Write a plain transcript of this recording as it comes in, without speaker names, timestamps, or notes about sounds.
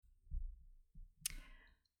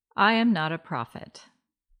I am not a prophet.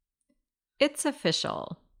 It's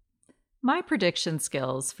official. My prediction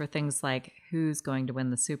skills for things like who's going to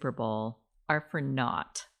win the Super Bowl are for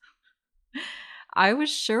naught. I was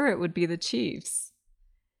sure it would be the Chiefs.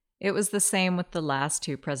 It was the same with the last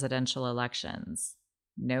two presidential elections.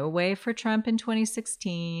 No way for Trump in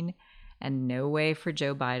 2016, and no way for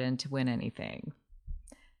Joe Biden to win anything.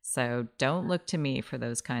 So don't look to me for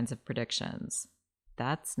those kinds of predictions.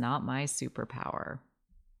 That's not my superpower.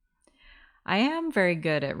 I am very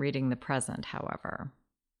good at reading the present, however.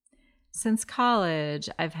 Since college,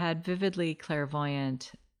 I've had vividly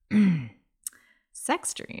clairvoyant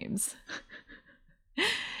sex dreams.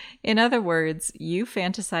 In other words, you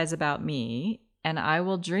fantasize about me, and I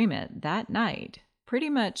will dream it that night, pretty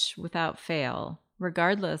much without fail,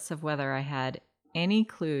 regardless of whether I had any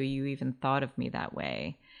clue you even thought of me that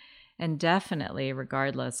way, and definitely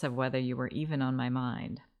regardless of whether you were even on my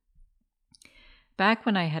mind. Back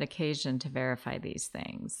when I had occasion to verify these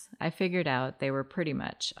things, I figured out they were pretty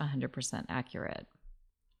much 100% accurate.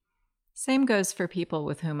 Same goes for people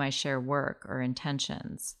with whom I share work or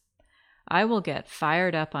intentions. I will get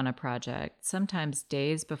fired up on a project sometimes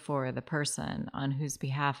days before the person on whose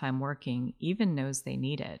behalf I'm working even knows they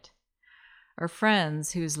need it. Or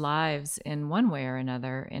friends whose lives, in one way or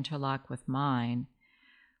another, interlock with mine,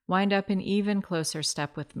 wind up in even closer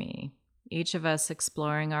step with me, each of us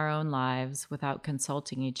exploring our own lives without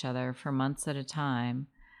consulting each other for months at a time,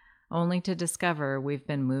 only to discover we've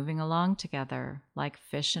been moving along together like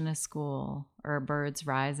fish in a school or birds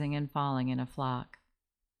rising and falling in a flock.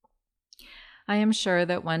 I am sure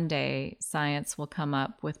that one day science will come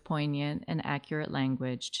up with poignant and accurate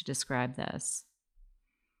language to describe this.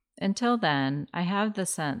 Until then, I have the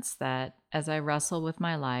sense that as I wrestle with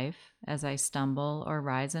my life, as I stumble or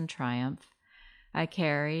rise in triumph, I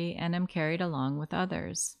carry and am carried along with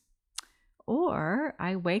others. Or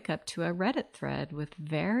I wake up to a Reddit thread with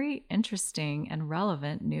very interesting and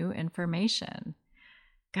relevant new information.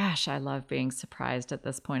 Gosh, I love being surprised at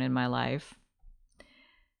this point in my life.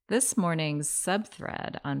 This morning's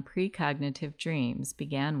subthread on precognitive dreams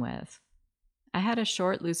began with, I had a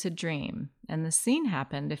short lucid dream, and the scene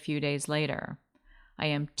happened a few days later. I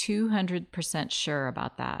am 200% sure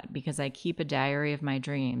about that because I keep a diary of my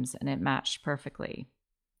dreams and it matched perfectly.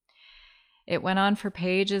 It went on for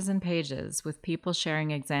pages and pages with people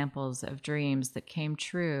sharing examples of dreams that came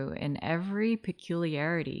true in every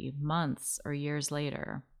peculiarity months or years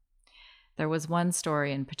later. There was one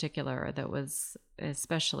story in particular that was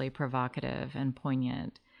especially provocative and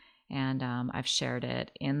poignant, and I've shared it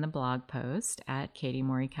in the blog post at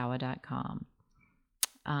katiemorikawa.com.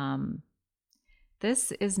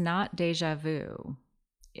 This is not deja vu.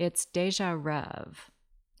 It's deja rev.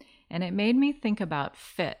 And it made me think about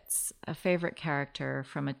Fitz, a favorite character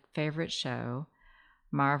from a favorite show,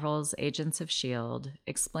 Marvel's Agents of S.H.I.E.L.D.,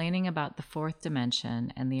 explaining about the fourth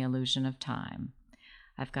dimension and the illusion of time.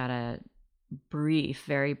 I've got a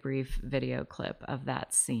very brief video clip of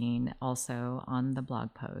that scene also on the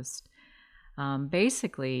blog post.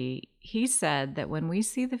 Basically, he said that when we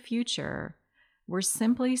see the future, we're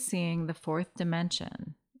simply seeing the fourth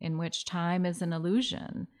dimension, in which time is an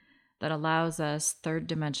illusion that allows us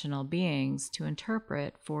third-dimensional beings to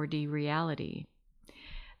interpret 4D reality.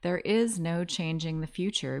 There is no changing the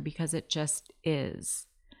future because it just is.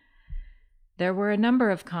 There were a number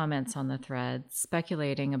of comments on the thread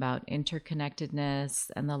speculating about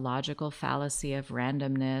interconnectedness and the logical fallacy of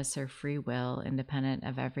randomness or free will independent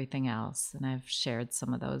of everything else, and I've shared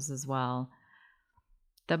some of those as well.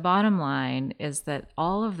 The bottom line is that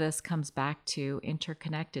all of this comes back to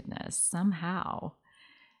interconnectedness somehow.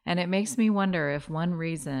 And it makes me wonder if one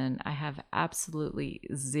reason I have absolutely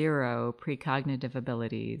zero precognitive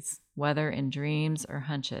abilities, whether in dreams or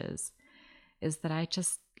hunches, is that I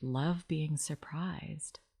just love being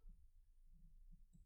surprised.